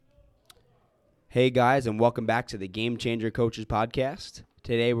Hey guys, and welcome back to the Game Changer Coaches Podcast.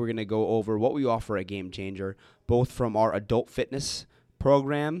 Today we're going to go over what we offer at Game Changer, both from our adult fitness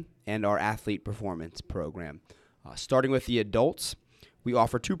program and our athlete performance program. Starting with the adults, we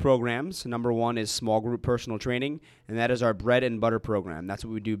offer two programs. Number one is small group personal training, and that is our bread and butter program. That's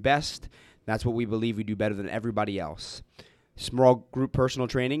what we do best. That's what we believe we do better than everybody else. Small group personal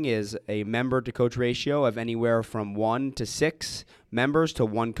training is a member to coach ratio of anywhere from 1 to 6 members to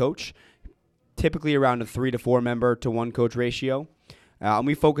one coach. Typically around a 3 to 4 member to one coach ratio. And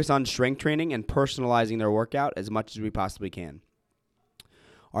we focus on strength training and personalizing their workout as much as we possibly can.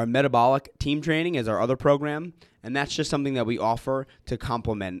 Our metabolic team training is our other program, and that's just something that we offer to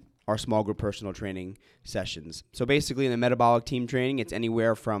complement our small group personal training sessions. So basically in the metabolic team training, it's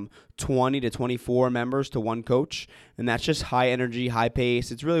anywhere from 20 to 24 members to one coach, and that's just high energy, high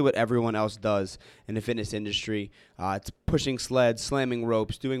pace. It's really what everyone else does in the fitness industry. It's pushing sleds, slamming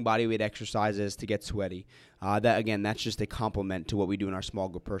ropes, doing bodyweight exercises to get sweaty. That's just a complement to what we do in our small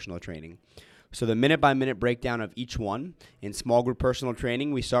group personal training. So the minute-by-minute breakdown of each one. In small group personal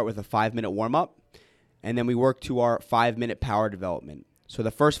training, we start with a 5-minute warm-up, and then we work to our 5-minute power development. So the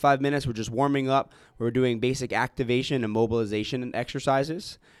first 5 minutes, we're just warming up. We're doing basic activation and mobilization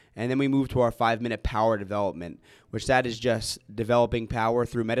exercises. And then we move to our 5-minute power development, which that is just developing power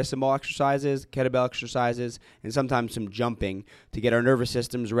through medicine ball exercises, kettlebell exercises, and sometimes some jumping to get our nervous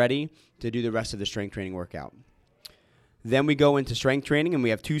systems ready to do the rest of the strength training workout. Then we go into strength training, and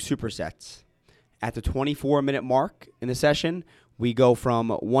we have two supersets. At the 24-minute mark in the session, we go from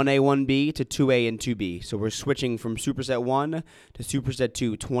 1A, 1B to 2A and 2B. So we're switching from superset 1 to superset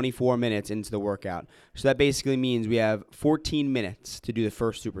 2, 24 minutes into the workout. So that basically means we have 14 minutes to do the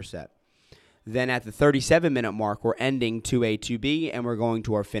first superset. Then at the 37-minute mark, we're ending 2A, 2B, and we're going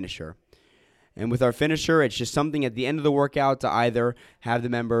to our finisher. And with our finisher, it's just something at the end of the workout to either have the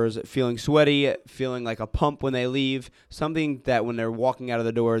members feeling sweaty, feeling like a pump when they leave, something that when they're walking out of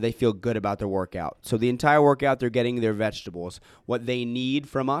the door, they feel good about their workout. So the entire workout, they're getting their vegetables, what they need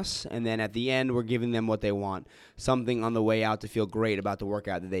from us, and then at the end, we're giving them what they want, something on the way out to feel great about the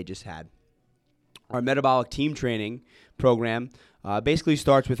workout that they just had. Our metabolic team training program basically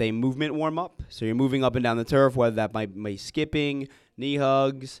starts with a movement warm-up. So you're moving up and down the turf, whether that might be skipping, knee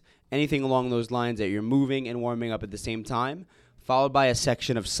hugs, anything along those lines that you're moving and warming up at the same time, followed by a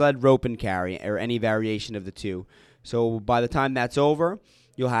section of sled, rope, and carry, or any variation of the two. So by the time that's over,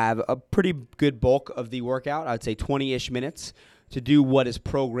 you'll have a pretty good bulk of the workout, I'd say 20-ish minutes, to do what is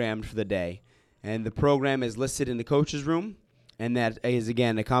programmed for the day. And the program is listed in the coach's room, and that is,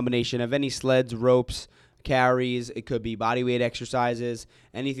 again, a combination of any sleds, ropes, carries. It could be body weight exercises,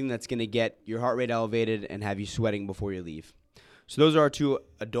 anything that's going to get your heart rate elevated and have you sweating before you leave. So those are our two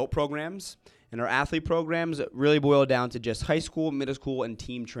adult programs, and our athlete programs really boil down to just high school, middle school, and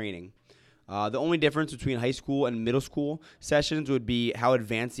team training. The only difference between high school and middle school sessions would be how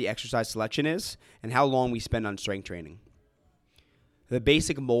advanced the exercise selection is and how long we spend on strength training. The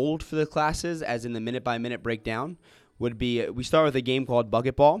basic mold for the classes, as in the minute-by-minute breakdown, would be we start with a game called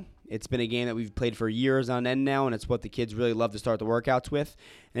Bucket Ball. It's been a game that we've played for years on end now, and it's what the kids really love to start the workouts with.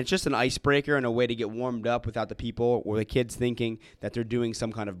 And it's just an icebreaker and a way to get warmed up without the people or the kids thinking that they're doing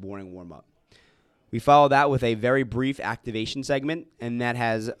some kind of boring warm-up. We follow that with a very brief activation segment, and that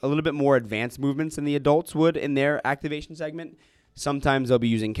has a little bit more advanced movements than the adults would in their activation segment. Sometimes they'll be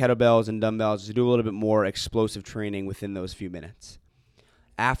using kettlebells and dumbbells to do a little bit more explosive training within those few minutes.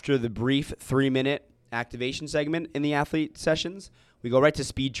 After the brief 3-minute activation segment in the athlete sessions, we go right to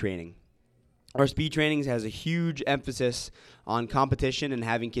speed training. Our speed training has a huge emphasis on competition and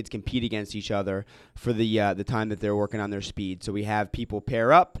having kids compete against each other for the time that they're working on their speed. So we have people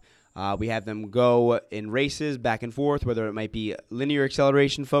pair up. We have them go in races back and forth, whether it might be linear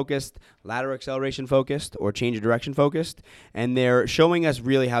acceleration focused, lateral acceleration focused, or change of direction focused. And they're showing us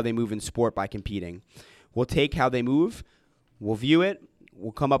really how they move in sport by competing. We'll take how they move, we'll view it,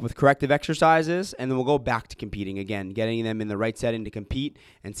 we'll come up with corrective exercises, and then we'll go back to competing again, getting them in the right setting to compete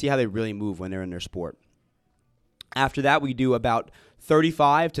and see how they really move when they're in their sport. After that, we do about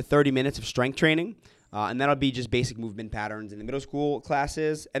 35 to 30 minutes of strength training, and that'll be just basic movement patterns in the middle school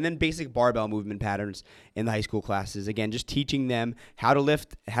classes, and then basic barbell movement patterns in the high school classes. Again, just teaching them how to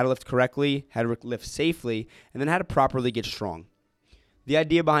lift correctly, how to lift safely, and then how to properly get strong. The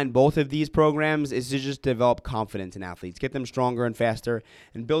idea behind both of these programs is to just develop confidence in athletes, get them stronger and faster,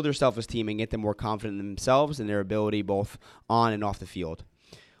 and build their self-esteem and get them more confident in themselves and their ability both on and off the field.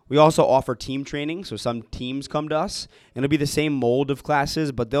 We also offer team training, so some teams come to us, and it'll be the same mold of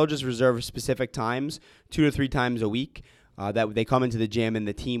classes, but they'll just reserve specific times, 2 to 3 times a week, that they come into the gym and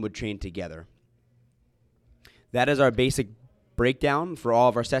the team would train together. That is our basic breakdown for all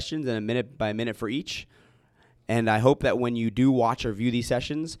of our sessions and a minute by minute for each. And I hope that when you do watch or view these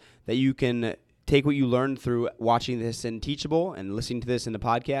sessions, that you can take what you learned through watching this in Teachable and listening to this in the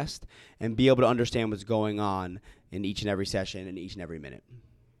podcast and be able to understand what's going on in each and every session and each and every minute.